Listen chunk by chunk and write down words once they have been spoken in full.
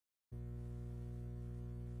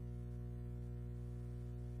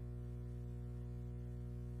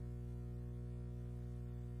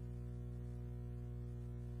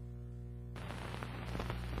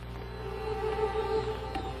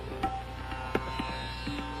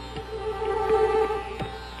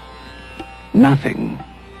Nothing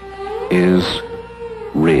is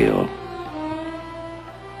real.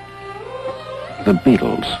 The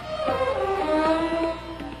Beatles.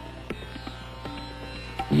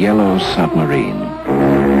 Yellow Submarine. Look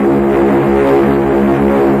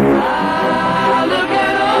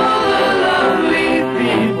at all the lovely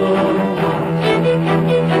people.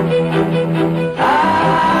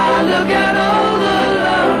 Look at all the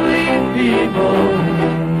lovely people.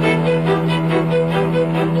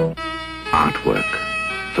 Artwork,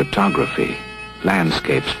 photography,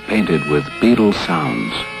 landscapes painted with Beatles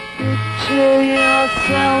sounds. Picture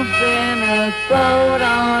yourself in a boat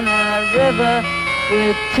on a river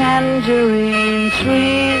with tangerine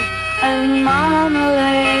trees and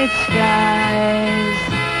marmalade skies.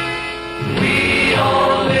 We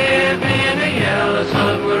all live in a yellow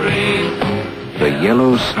submarine. The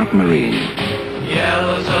Yellow Submarine.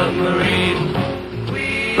 Yellow submarine.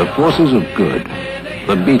 The forces of good.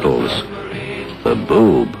 The Beatles. The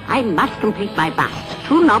boob. I must complete my bust.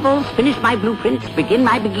 2 novels, finish my blueprints, begin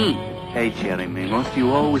my begee. Hey, Jeremy, must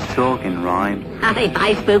you always talk in rhyme? If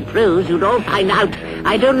I spoke prose, you'd all find out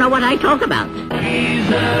I don't know what I talk about. He's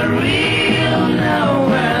a real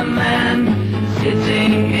nowhere man,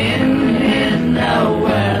 sitting in his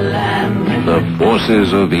nowhere land. The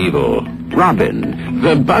forces of evil. Robin,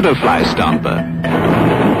 the butterfly stomper.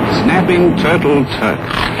 Snapping turtle Turk.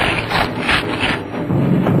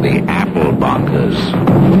 The apple bonkers.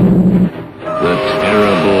 The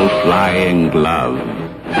terrible flying glove.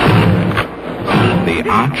 The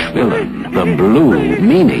arch villain, the blue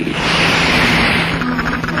meanie.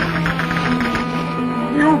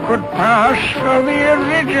 You could pass for the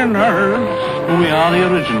originals. We are the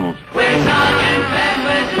originals. We're Sergeant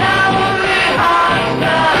Pepper's Lonely Hearts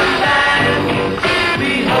Club Band.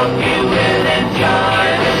 We hope you will enjoy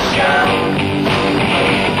the show.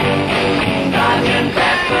 Sergeant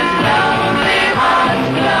Pepper's Lonely Hearts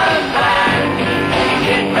Club Band.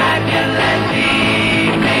 Sit back and let the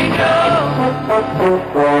evening go.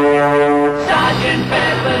 Sergeant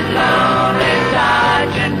Pepper's Lonely,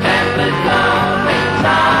 Sergeant Pepper's Lonely,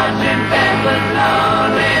 Sergeant Pepper's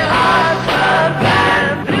Lonely Hearts Club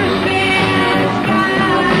Band. Lucy in the sky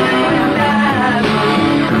with diamonds.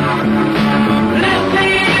 Lucy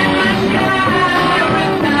in the sky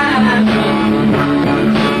with diamonds.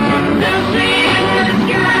 Lucy in the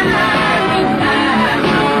sky with diamonds.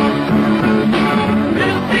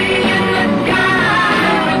 Lucy in the sky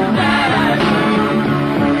with diamonds.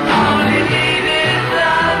 All you need is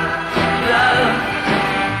love, love.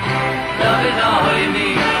 Love is all you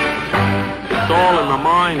need. It's all in the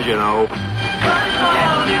mind, you know.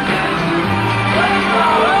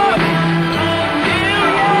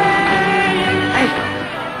 Hey,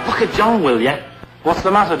 look at John, will ya? What's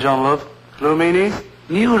the matter, John, love? Blue meanies?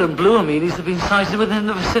 Newer and bluer meanies have been sighted within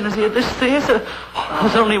the vicinity of this theatre.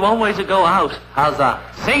 There's only one way to go out. How's that?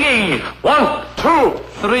 Singing! 1, 2,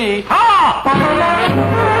 3, ha!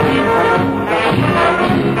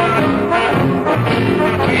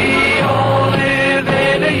 We all live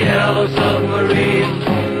in a yellow submarine,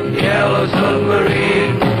 yellow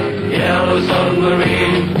submarine, yellow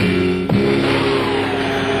submarine.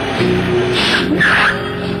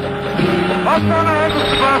 Post on ahead,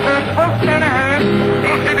 Mr. Barker. Post in ahead.